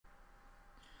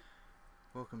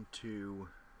Welcome to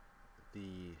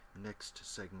the next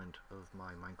segment of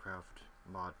my Minecraft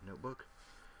mod notebook.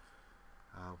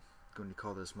 I'm going to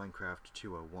call this Minecraft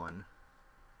 201.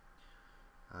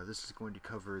 This is going to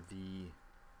cover the,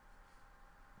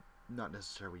 not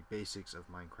necessarily basics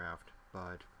of Minecraft,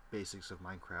 but basics of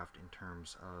Minecraft in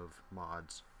terms of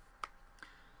mods.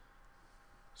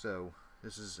 So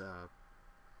this is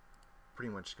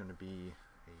pretty much going to be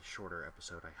a shorter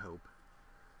episode, I hope.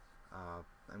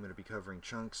 I'm going to be covering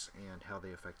chunks and how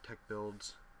they affect tech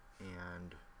builds,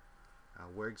 and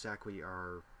where exactly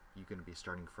are you going to be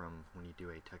starting from when you do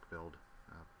a tech build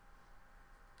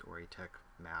or a tech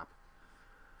map.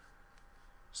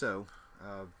 So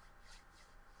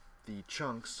the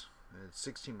chunks, it's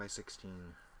 16 by 16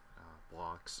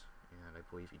 blocks, and I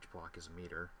believe each block is a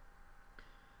meter.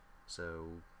 So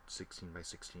 16 by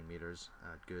 16 meters.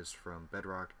 It goes from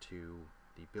bedrock to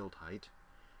the build height.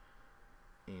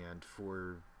 And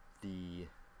for the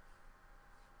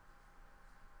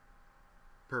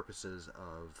purposes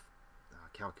of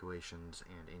calculations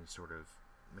and any sort of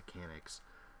mechanics,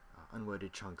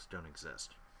 unloaded chunks don't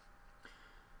exist.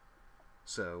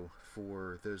 So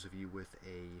for those of you with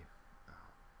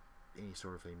any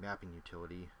sort of a mapping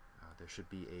utility, there should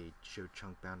be a show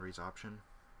chunk boundaries option.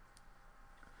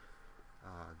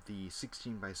 The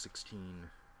 16 by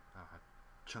 16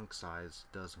 chunk size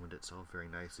does lend itself very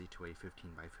nicely to a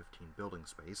 15 by 15 building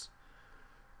space.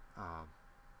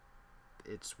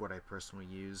 It's what I personally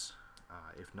use.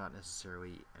 If not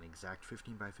necessarily an exact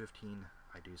 15 by 15,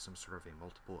 I do some sort of a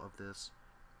multiple of this.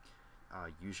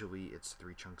 Usually it's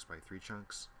 3 chunks by 3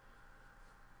 chunks.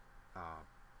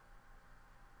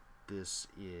 This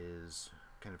is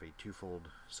kind of a twofold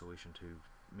solution to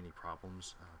many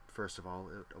problems. First of all,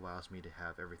 it allows me to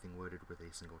have everything loaded with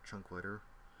a single chunk loader,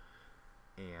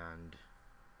 and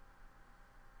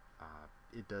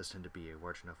it does tend to be a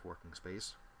large enough working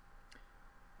space.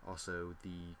 Also,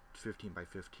 the 15 by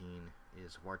 15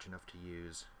 is large enough to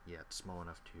use, yet small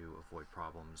enough to avoid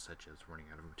problems such as running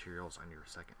out of materials on your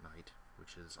second night,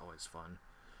 which is always fun.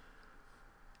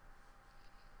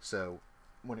 So,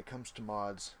 when it comes to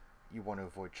mods, you want to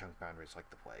avoid chunk boundaries like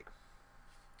the plague.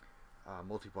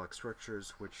 Multi-block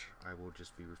structures, which I will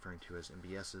just be referring to as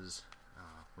MBSs,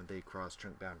 when they cross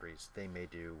chunk boundaries, they may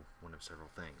do one of several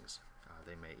things.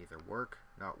 They may either work,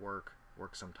 not work,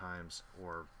 work sometimes,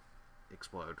 or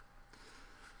explode.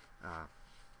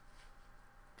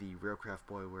 The railcraft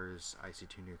boilers,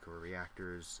 IC2 nuclear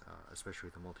reactors, especially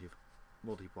the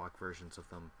multi-block versions of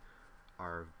them,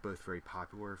 are both very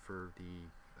popular for the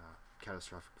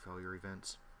catastrophic failure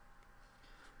events.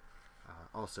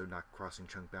 Also, not crossing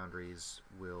chunk boundaries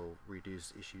will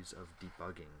reduce issues of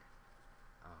debugging.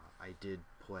 I did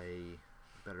play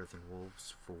Better Than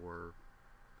Wolves for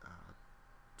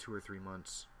 2 or 3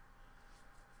 months,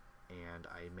 and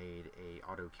I made a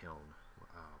auto kiln,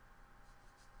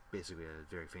 basically a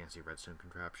very fancy redstone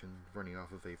contraption running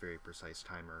off of a very precise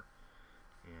timer,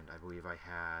 and I believe I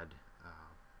had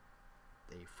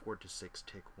a 4 to 6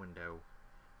 tick window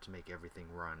to make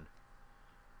everything run.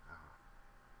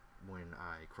 When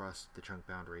I crossed the chunk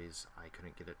boundaries, I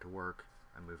couldn't get it to work.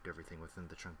 I moved everything within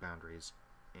the chunk boundaries,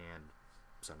 and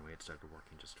suddenly it started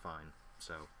working just fine.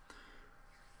 So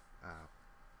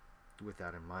with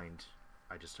that in mind,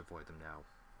 I just avoid them now.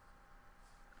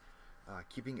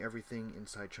 Keeping everything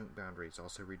inside chunk boundaries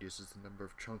also reduces the number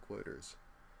of chunk loaders.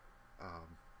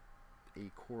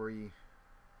 A quarry,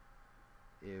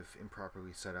 if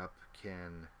improperly set up,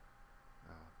 can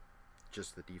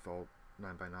just the default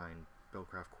 9x9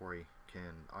 Buildcraft quarry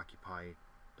can occupy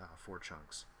 4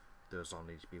 chunks. Those all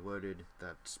need to be loaded.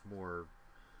 That's more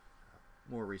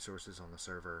resources on the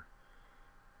server,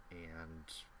 and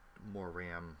more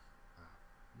RAM,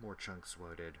 more chunks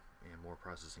loaded, and more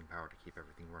processing power to keep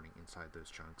everything running inside those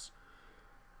chunks.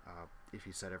 If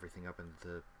you set everything up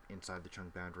inside the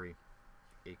chunk boundary,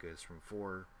 it goes from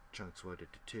 4 chunks loaded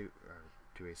to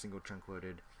a single chunk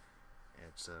loaded.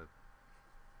 It's a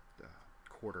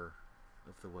quarter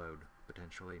of the load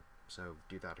potentially. So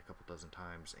do that a couple dozen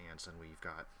times, and suddenly you've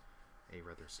got a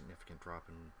rather significant drop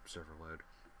in server load.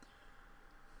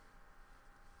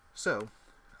 So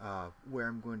where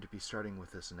I'm going to be starting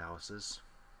with this analysis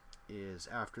is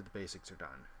after the basics are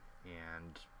done,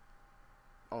 and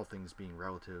all things being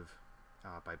relative.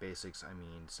 By basics, I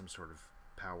mean some sort of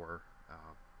power,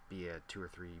 be it 2 or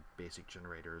 3 basic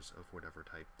generators of whatever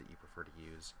type that you prefer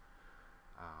to use,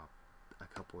 a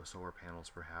couple of solar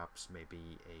panels perhaps,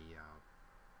 maybe a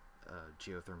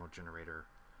geothermal generator,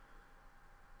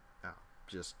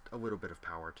 just a little bit of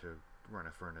power to run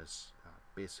a furnace,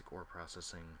 basic ore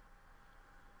processing,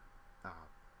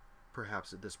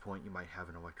 Perhaps at this point you might have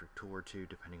an electric tool or two,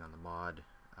 depending on the mod.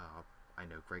 I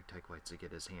know Greg Tech likes to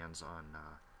get his hands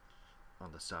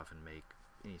on the stuff and make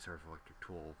any sort of electric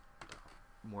tool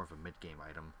more of a mid-game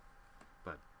item,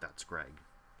 but that's Greg.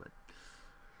 But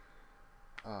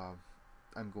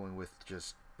I'm going with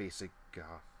just basic,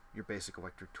 your basic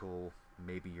electric tool,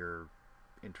 maybe your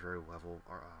intro level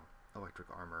electric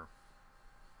armor.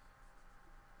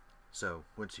 So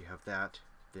once you have that,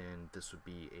 then this would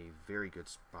be a very good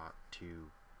spot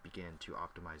to begin to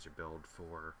optimize your build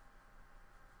for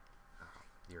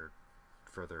your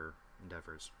further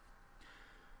endeavors.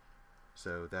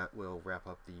 So that will wrap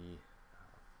up the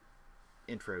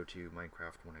intro to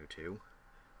Minecraft 102.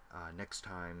 Next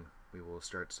time we will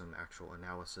start some actual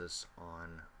analysis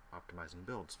on optimizing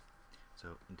builds.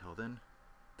 So until then,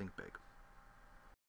 think big.